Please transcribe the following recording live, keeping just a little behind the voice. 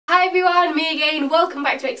Hi everyone, me again, welcome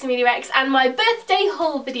back to xameliax and my birthday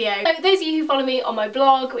haul video. So those of you who follow me on my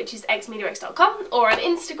blog, which is xameliax.com, or on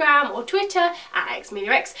Instagram or Twitter at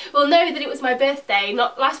xameliax, will know that it was my birthday,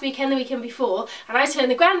 not last weekend, the weekend before, and I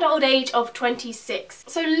turned the grand old age of 26.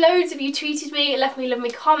 So loads of you tweeted me, left me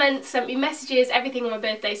lovely comments, sent me messages, everything on my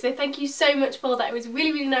birthday, so thank you so much for that. It was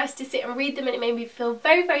really nice to sit and read them and it made me feel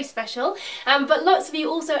very special. But lots of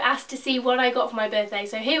you also asked to see what I got for my birthday,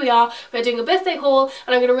 so here we are, we're doing a birthday haul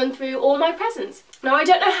and I'm going to run through all my presents. Now I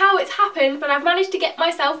don't know how it's happened, but I've managed to get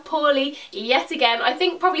myself poorly yet again. I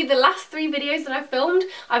think probably the last 3 videos that I've filmed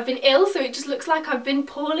I've been ill, so it just looks like I've been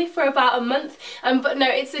poorly for about a month. But no,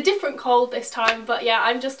 it's a different cold this time, but yeah,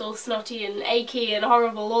 I'm just all snotty and achy and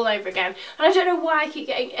horrible all over again. And I don't know why I keep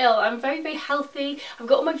getting ill. I'm very healthy, I've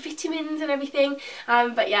got all my vitamins and everything,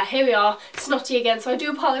 but yeah, here we are, snotty again, so I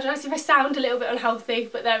do apologise if I sound a little bit unhealthy,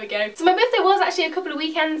 but there we go. So my birthday was actually a couple of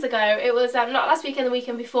weekends ago. It was not last weekend, the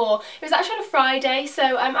weekend before. It was actually on a Friday.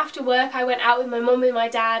 So after work I went out with my mum and my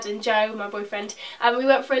dad and Joe, my boyfriend, and we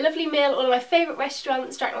went for a lovely meal at one of my favourite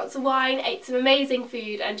restaurants, drank lots of wine, ate some amazing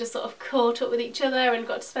food and just sort of caught up with each other and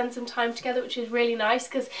got to spend some time together, which was really nice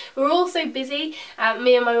because we were all so busy,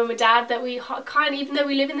 me and my mum and dad, that we kind of, even though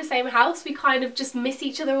we live in the same house, we kind of just miss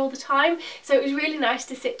each other all the time. So it was really nice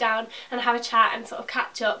to sit down and have a chat and sort of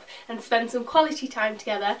catch up and spend some quality time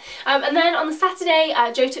together. And then on the Saturday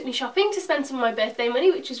Joe took me shopping to spend some of my birthday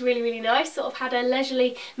money, which was really nice. Sort of had a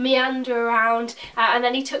leisurely meander around, and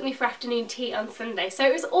then he took me for afternoon tea on Sunday, so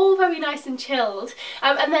it was all very nice and chilled.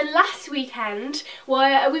 And then last weekend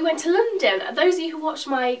we went to London. Those of you who watched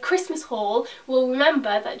my Christmas haul will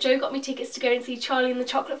remember that Joe got me tickets to go and see Charlie and the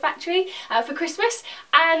Chocolate Factory for Christmas,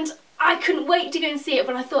 and I couldn't wait to go and see it,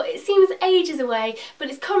 but I thought it seems ages away, but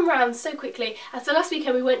it's come round so quickly. So last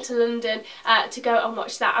weekend we went to London to go and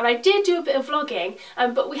watch that, and I did do a bit of vlogging,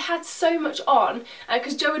 but we had so much on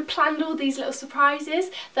because Joe had planned all these little surprises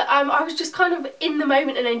that I was just kind of in the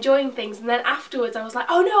moment and enjoying things, and then afterwards I was like,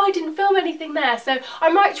 oh no, I didn't film anything there, so I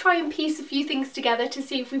might try and piece a few things together to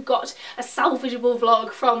see if we've got a salvageable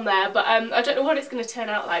vlog from there, but I don't know what it's going to turn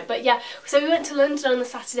out like. But yeah, so we went to London on the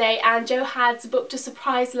Saturday and Joe had booked a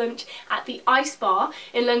surprise lunch at the Ice Bar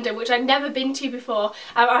in London, which I'd never been to before.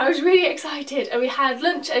 I was really excited, and we had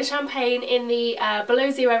lunch and champagne in the Below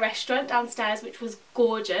Zero restaurant downstairs, which was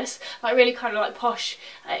gorgeous, like really kind of like posh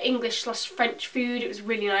English/French food. It was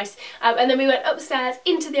really nice. And then we went upstairs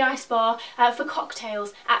into the Ice Bar for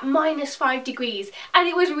cocktails at -5 degrees, and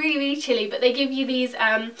it was really chilly, but they give you these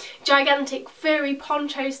gigantic furry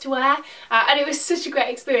ponchos to wear, and it was such a great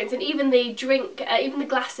experience. And even the drink, even the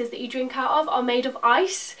glasses that you drink out of are made of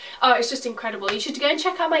ice. Oh, it's just incredible. You should go and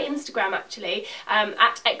check out my Instagram actually,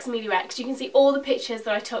 at xameliax. You can see all the pictures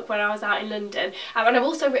that I took when I was out in London, and I've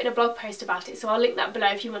also written a blog post about it, so I'll link that below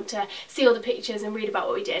if you want to see all the pictures and read about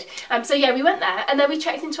what we did. So yeah, we went there and then we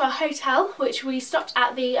checked into our hotel, which we stopped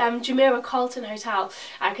at the Jumeirah Carlton Hotel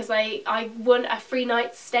because I won a free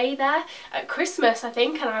night's stay there at Christmas, I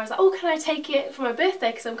think, and I was like, oh, can I take it for my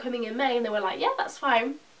birthday because I'm coming in May? And they were like, yeah, that's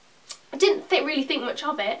fine. I didn't really think much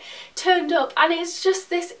of it, turned up, and it's just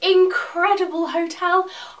this incredible hotel.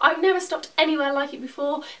 I've never stopped anywhere like it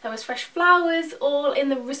before. There was fresh flowers all in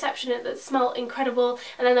the reception that smelled incredible,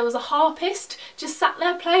 and then there was a harpist just sat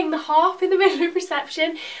there playing the harp in the middle of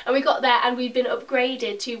reception, and we got there and we'd been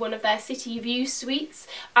upgraded to one of their city view suites,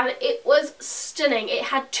 and it was stunning. It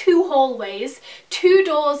had 2 hallways, 2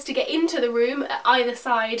 doors to get into the room at either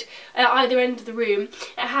side, at either end of the room.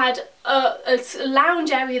 It had a lounge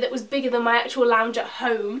area that was bigger than my actual lounge at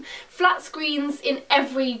home, flat screens in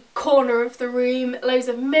every corner of the room, loads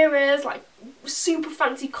of mirrors, like super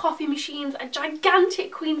fancy coffee machines, a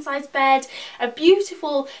gigantic queen size bed, a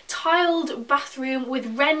beautiful tiled bathroom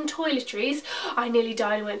with wren toiletries. I nearly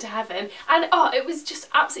died and went to heaven, and oh, it was just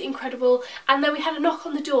absolutely incredible. And then we had a knock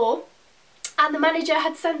on the door, and the manager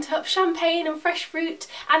had sent up champagne and fresh fruit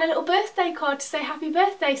and a little birthday card to say happy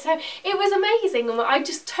birthday, so it was amazing, and I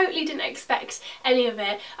just totally didn't expect any of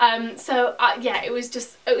it. Yeah, it was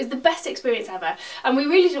the best experience ever, and we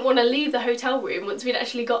really didn't want to leave the hotel room once we'd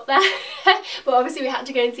actually got there but obviously we had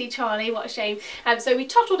to go and see Charlie, what a shame. So we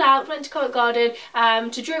tottled out, went to Covent Garden,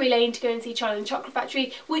 to Drury Lane to go and see Charlie and the Chocolate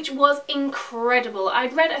Factory, which was incredible.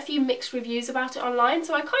 I'd read a few mixed reviews about it online,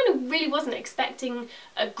 so I kind of really wasn't expecting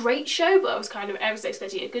a great show, but I was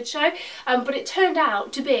expecting a good show, but it turned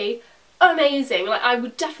out to be amazing. Like, I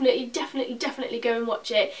would definitely go and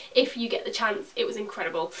watch it if you get the chance. It was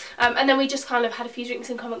incredible. And then we just kind of had a few drinks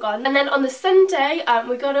in Covent Garden, and then on the Sunday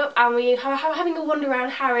we got up and we were having a wander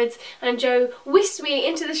around Harrods, and Joe whisked me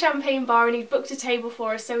into the champagne bar and he'd booked a table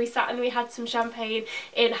for us, so we sat and we had some champagne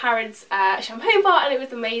in Harrods champagne bar, and it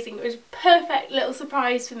was amazing. It was a perfect little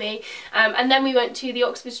surprise for me. And then we went to the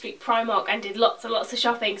Oxford Street Primark and did lots and lots of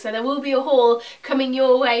shopping, so there will be a haul coming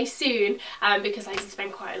your way soon, because I did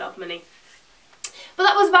spend quite a lot of money. But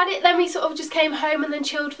that was about it. Then we sort of just came home and then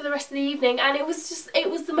chilled for the rest of the evening, and it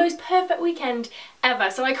was the most perfect weekend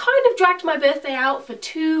ever. So I kind of dragged my birthday out for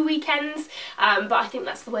 2 weekends, but I think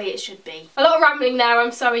that's the way it should be. A lot of rambling there,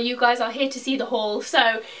 I'm sorry, you guys are here to see the haul.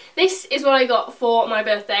 So this is what I got for my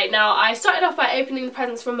birthday. Now, I started off by opening the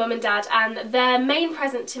presents from Mum and Dad, and their main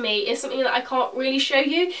present to me is something that I can't really show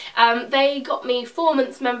you. They got me 4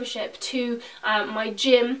 months membership to my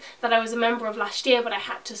gym that I was a member of last year, but I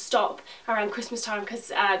had to stop around Christmas time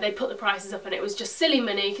because they put the prices up, and it was just silly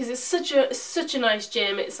money because it's such a nice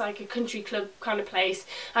gym. It's like a country club kind of place.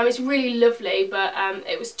 It's really lovely, but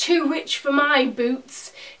it was too rich for my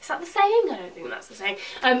boots. Is that the saying? I don't think that's the saying.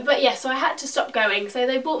 But yeah, so I had to stop going. So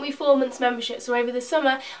they bought me 4 months membership, so over the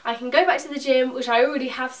summer I can go back to the gym, which I already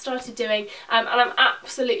have started doing, and I'm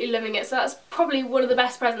absolutely loving it. So that's probably one of the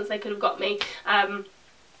best presents they could have got me. And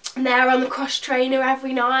there on the cross trainer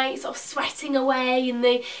every night, sort of sweating away in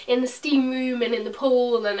the steam room and in the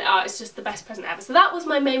pool, and it's just the best present ever. So that was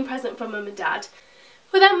my main present from Mum and Dad.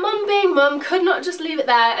 But then Mum, being Mum, could not just leave it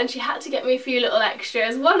there, and she had to get me a few little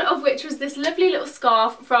extras, one of which was this lovely little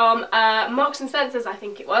scarf from Marks and Spencer's, I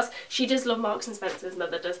think it was. She does love Marks and Spencer's,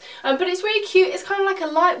 Mother does. But it's really cute. It's kind of like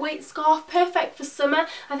a lightweight scarf, perfect for summer.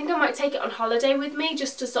 I think I might take it on holiday with me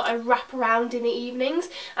just to sort of wrap around in the evenings.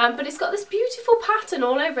 But it's got this beautiful pattern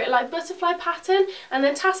all over it, like butterfly pattern, and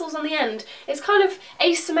then tassels on the end. It's kind of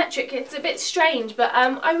asymmetric. It's a bit strange, but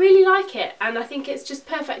I really like it, and I think it's just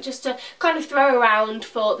perfect just to kind of throw around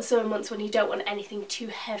for the summer months when you don't want anything too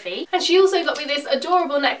heavy. And she also got me this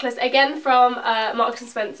adorable necklace, again from Marks and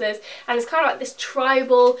Spencer's, and it's kind of like this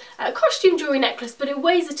tribal costume jewellery necklace, but it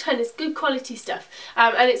weighs a ton. It's good quality stuff,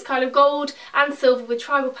 and it's kind of gold and silver with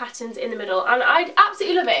tribal patterns in the middle, and I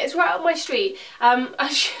absolutely love it. It's right up my street.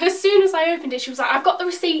 As soon as I opened it, she was like, "I've got the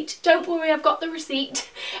receipt, don't worry, I've got the receipt,"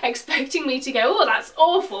 expecting me to go, "Oh, that's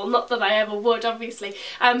awful," not that I ever would, obviously,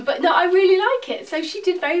 but no, I really like it. So she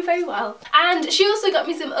did very, very well. And she also got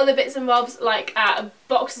me some other bits and bobs, like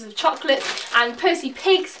boxes of chocolates and Percy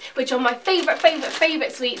Pigs, which are my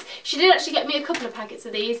favourite sweets. She did actually get me a couple of packets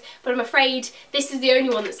of these, but I'm afraid this is the only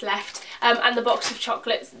one that's left, and the box of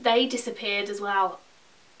chocolates, they disappeared as well.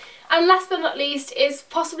 And last but not least is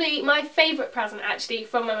possibly my favourite present, actually,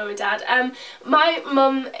 from my mum and dad. My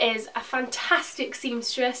mum is a fantastic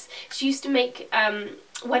seamstress. She used to make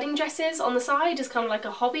wedding dresses on the side as kind of like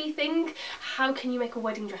a hobby thing. How can you make a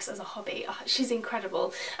wedding dress as a hobby? Oh, she's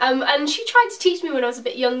incredible. And she tried to teach me when I was a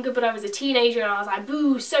bit younger, but I was a teenager and I was like,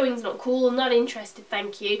 boo, sewing's not cool, not interested,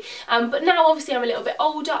 thank you. But now obviously I'm a little bit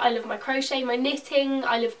older. I love my crochet, my knitting,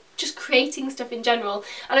 I love just creating stuff in general,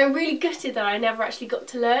 and I'm really gutted that I never actually got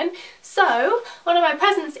to learn. So one of my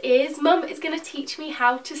presents is Mum is going to teach me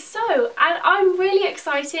how to sew, and I'm really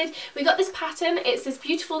excited. We got this pattern. It's this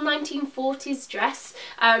beautiful 1940s dress.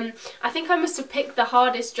 I think I must have picked the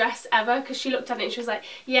hardest dress ever, because she looked at it and she was like,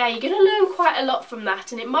 yeah, you're going to learn quite a lot from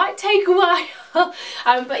that and it might take a while.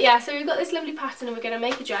 But yeah, so we've got this lovely pattern and we're going to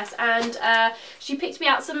make a dress, and she picked me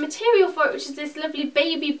out some material for it, which is this lovely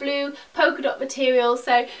baby blue polka dot material.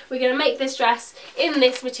 So we're going to make this dress in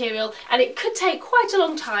this material, and it could take quite a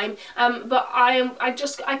long time, but I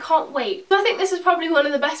can't wait. So I think this is probably one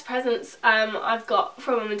of the best presents I've got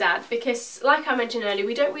from Mum and Dad, because like I mentioned earlier,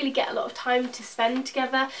 we don't really get a lot of time to spend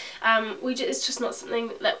together. It's just not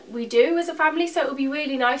something that we do as a family, so it would be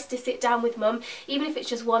really nice to sit down with Mum, even if it's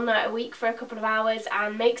just one night a week for a couple of hours,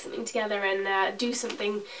 and make something together and do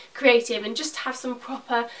something creative and just have some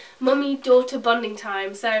proper mummy-daughter bonding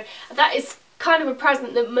time. So that is kind of a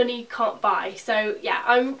present that money can't buy. So yeah,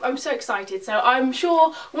 I'm so excited. So I'm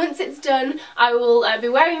sure once it's done I will be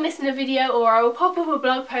wearing this in a video, or I will pop up a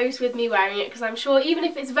blog post with me wearing it, because I'm sure even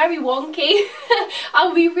if it's very wonky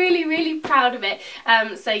I'll be really proud of it.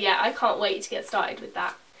 So yeah, I can't wait to get started with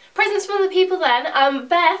that. Presents from other people then.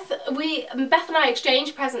 Beth and I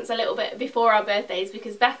exchanged presents a little bit before our birthdays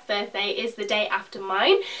because Beth's birthday is the day after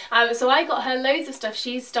mine. So I got her loads of stuff.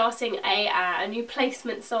 She's starting a new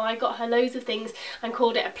placement, so I got her loads of things and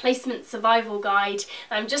called it a placement survival guide,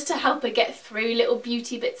 just to help her get through, little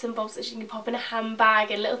beauty bits and bobs that she can pop in a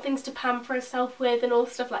handbag and little things to pamper herself with and all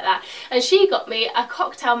stuff like that. And she got me a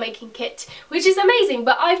cocktail making kit, which is amazing,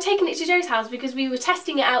 but I've taken it to Joe's house because we were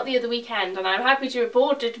testing it out the other weekend, and I'm happy to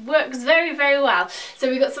report it works very, very well. So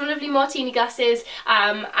we got some lovely martini glasses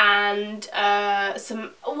and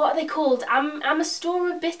some, what are they called?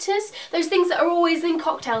 Angostura bitters? Those things that are always in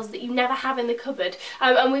cocktails that you never have in the cupboard.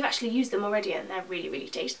 And we've actually used them already and they're really, really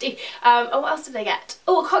tasty. And what else did I get?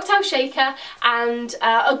 Oh, a cocktail shaker and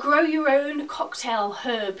a grow your own cocktail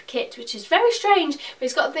herb kit, which is very strange, but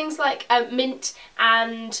it's got things like mint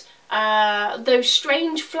and those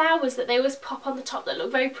strange flowers that they always pop on the top that look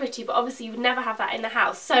very pretty, but obviously you would never have that in the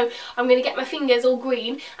house. So I'm going to get my fingers all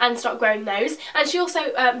green and start growing those. And she also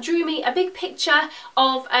drew me a big picture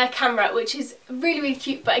of a camera, which is really, really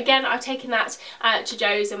cute. But again, I've taken that to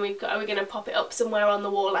Joe's and we're going to pop it up somewhere on the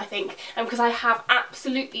wall, I think, because I have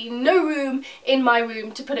absolutely no room in my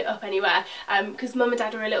room to put it up anywhere, because Mum and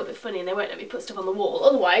Dad are a little bit funny and they won't let me put stuff on the wall.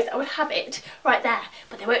 Otherwise I would have it right there,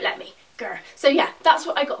 but they won't let me. So yeah, that's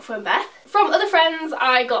what I got from Beth. From other friends,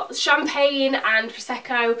 I got champagne and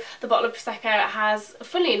Prosecco. The bottle of Prosecco has,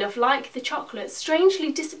 funnily enough, like the chocolate,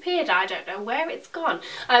 strangely disappeared. I don't know where it's gone.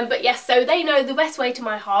 But yes, so they know the best way to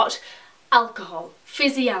my heart: alcohol.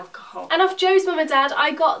 Fizzy alcohol. And off Joe's mum and dad,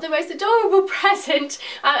 I got the most adorable present,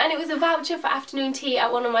 and it was a voucher for afternoon tea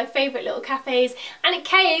at one of my favourite little cafes, and it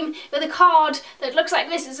came with a card that looks like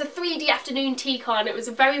this. It's a 3D afternoon tea card, and it was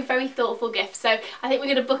a very, very thoughtful gift. So I think we're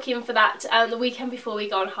going to book in for that the weekend before we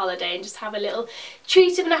go on holiday and just have a little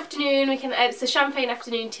treat of an afternoon. It's a champagne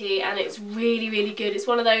afternoon tea and it's really, really good. It's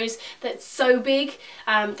one of those that's so big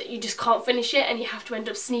that you just can't finish it and you have to end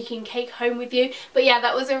up sneaking cake home with you. But yeah,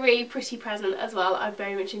 that was a really pretty present as well. I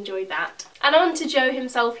very much enjoyed that. And on to Joe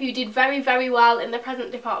himself, who did very, very well in the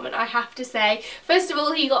present department, I have to say. First of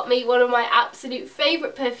all, he got me one of my absolute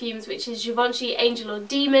favourite perfumes, which is Givenchy Angel or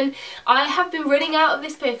Demon. I have been running out of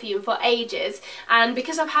this perfume for ages, and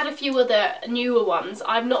because I've had a few other newer ones,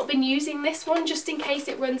 I've not been using this one just in case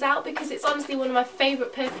it runs out, because it's honestly one of my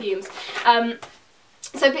favourite perfumes.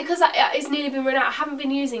 So because it's nearly been run out, I haven't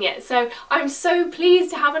been using it. So I'm so pleased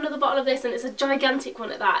to have another bottle of this, and it's a gigantic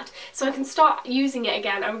one at that. So I can start using it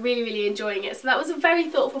again. I'm really, really enjoying it. So that was a very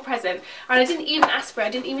thoughtful present. And I didn't even ask for it. I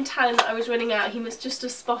didn't even tell him that I was running out. He must just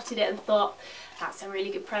have spotted it and thought, that's a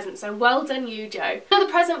really good present. So well done you, Joe.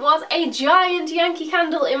 Another present was a giant Yankee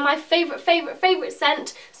candle in my favourite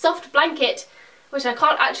scent, Soft Blanket, which I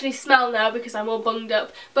can't actually smell now because I'm all bunged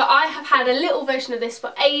up. But I have had a little version of this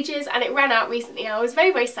for ages and it ran out recently. I was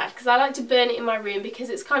very, very sad because I like to burn it in my room because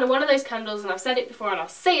it's kind of one of those candles, and I've said it before and I'll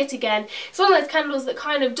say it again, it's one of those candles that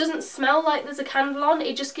kind of doesn't smell like there's a candle on.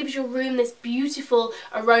 It just gives your room this beautiful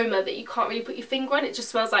aroma that you can't really put your finger on. It just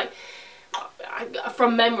smells like,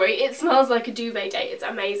 from memory, it smells like a duvet date. It's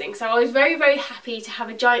amazing. So I was very, very happy to have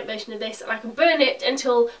a giant version of this, and I can burn it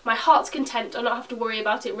until my heart's content and not have to worry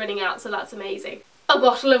about it running out, so that's amazing. A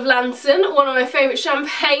bottle of Lanson, one of my favourite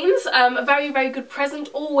champagnes, a very, very good present,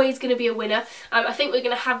 always going to be a winner. I think we're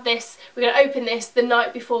going to have this, we're going to open this the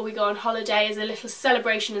night before we go on holiday as a little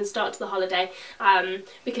celebration and start to the holiday,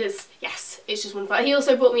 because yes, it's just wonderful. He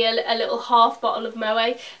also brought me a little half bottle of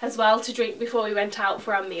Moët as well to drink before we went out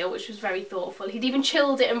for our meal, which was very thoughtful. He'd even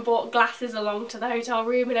chilled it and brought glasses along to the hotel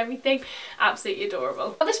room and everything. Absolutely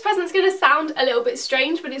adorable. Well, this present's going to sound a little bit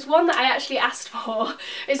strange, but it's one that I actually asked for.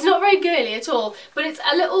 It's not very girly at all, but it's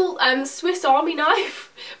a little Swiss Army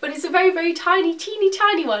knife, but it's a very, very tiny, teeny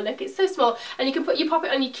tiny one. Look, it's so small, and you pop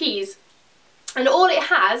it on your keys, and all it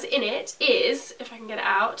has in it is, if I can get it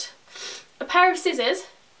out, a pair of scissors,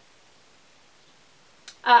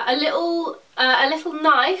 a little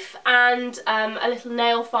knife, and a little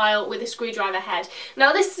nail file with a screwdriver head.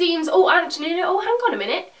 Now this seems, oh actually no, oh hang on a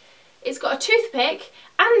minute, it's got a toothpick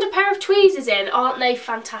and a pair of tweezers in. Aren't they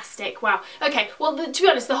fantastic? Wow. Okay, well to be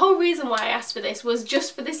honest, the whole reason why I asked for this was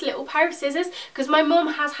just for this little pair of scissors, because my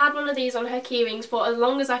mum has had one of these on her key rings for as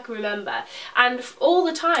long as I can remember, and all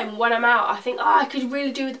the time when I'm out I think, oh, I could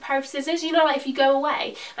really do with a pair of scissors. You know, like if you go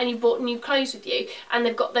away and you've bought new clothes with you and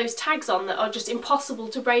they've got those tags on that are just impossible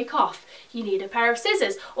to break off, you need a pair of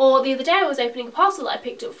scissors. Or the other day I was opening a parcel that I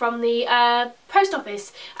picked up from the post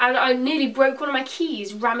office and I nearly broke one of my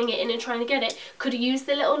keys ramming it in and trying to get it. Could have used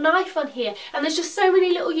the little knife on here, and there's just so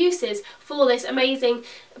many little uses for this amazing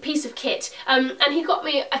piece of kit, and he got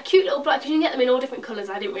me a cute little black, because you can get them in all different colours,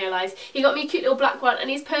 I didn't realise. He got me a cute little black one, and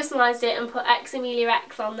he's personalised it and put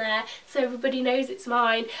xameliax on there so everybody knows it's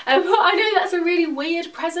mine. I know that's a really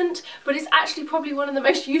weird present, but it's actually probably one of the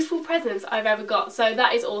most useful presents I've ever got, so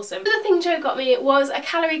that is awesome. The other thing Joe got me was a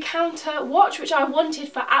calorie counter watch, which I wanted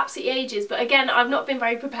for absolutely ages, but again, I've not been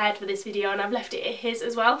very prepared for this video and I've left it at his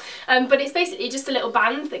as well. But it's basically just a little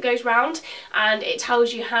band that goes round, and it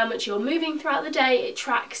tells you how much you're moving throughout the day. It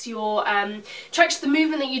tracks your tracks the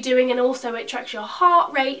movement that you're doing, and also it tracks your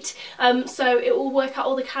heart rate, so it will work out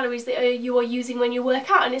all the calories that you are using when you work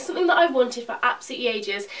out, and it's something that I've wanted for absolutely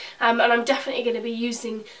ages, and I'm definitely going to be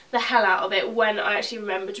using the hell out of it when I actually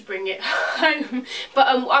remember to bring it home. But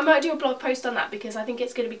I might do a blog post on that because I think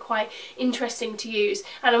it's going to be quite interesting to use,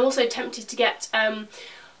 and I'm also tempted to get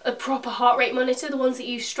a proper heart rate monitor, the ones that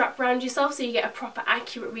you strap around yourself so you get a proper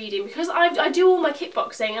accurate reading, because I do all my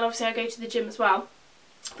kickboxing and obviously I go to the gym as well.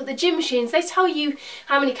 But the gym machines, they tell you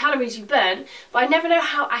how many calories you burn, but I never know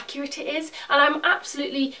how accurate it is, and I'm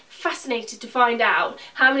absolutely fascinated to find out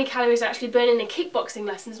how many calories I actually burn in a kickboxing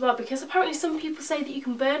lesson as well, because apparently some people say that you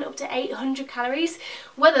can burn up to 800 calories.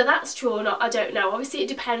 Whether that's true or not, I don't know. Obviously it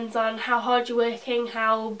depends on how hard you're working,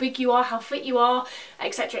 how big you are, how fit you are,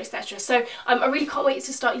 etc, etc. So I really can't wait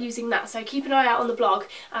to start using that, so keep an eye out on the blog,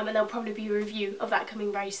 and there'll probably be a review of that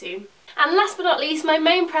coming very soon. And last but not least, my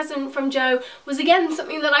main present from Joe was again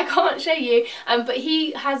something that I can't show you, but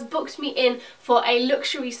he has booked me in for a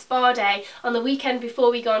luxury spa day on the weekend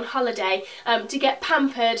before we go on holiday, to get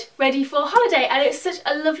pampered, ready for holiday, and it's such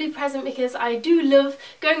a lovely present because I do love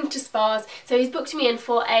going to spas. So he's booked me in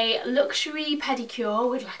for a luxury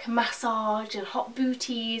pedicure with like a massage and hot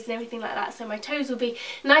booties and everything like that, so my toes will be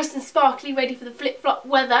nice and sparkly, ready for the flip-flop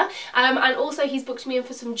weather, and also he's booked me in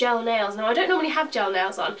for some gel nails. Now I don't normally have gel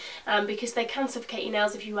nails on, because they can suffocate your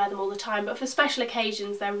nails if you wear them all the time, but for special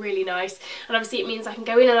occasions they're really nice, and obviously it means I can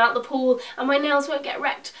go in and out the pool and my nails won't get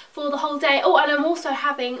wrecked for the whole day. Oh, and I'm also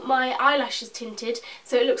having my eyelashes tinted,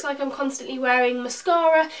 so it looks like I'm constantly wearing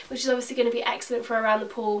mascara, which is obviously going to be excellent for around the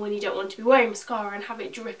pool when you don't want to be wearing mascara and have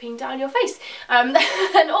it dripping down your face. And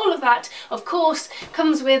all of that, of course,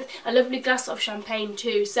 comes with a lovely glass of champagne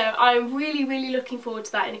too, so I'm really looking forward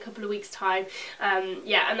to that in a couple of weeks' time.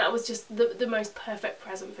 Yeah, and that was just the most perfect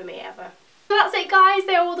present for me ever. So that's it guys,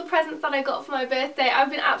 they are all the presents that I got for my birthday. I've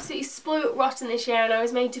been absolutely spoilt rotten this year, and I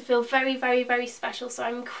was made to feel very special, so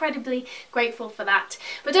I'm incredibly grateful for that.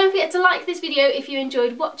 But don't forget to like this video if you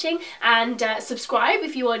enjoyed watching, and subscribe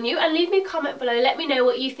if you are new, and leave me a comment below. Let me know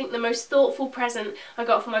what you think the most thoughtful present I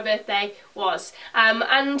got for my birthday was.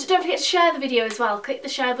 And don't forget to share the video as well. Click the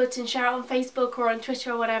share button, share it on Facebook or on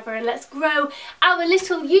Twitter or whatever, and let's grow our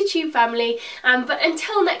little YouTube family. But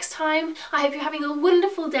until next time, I hope you're having a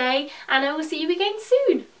wonderful day, and I will see you again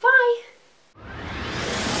soon.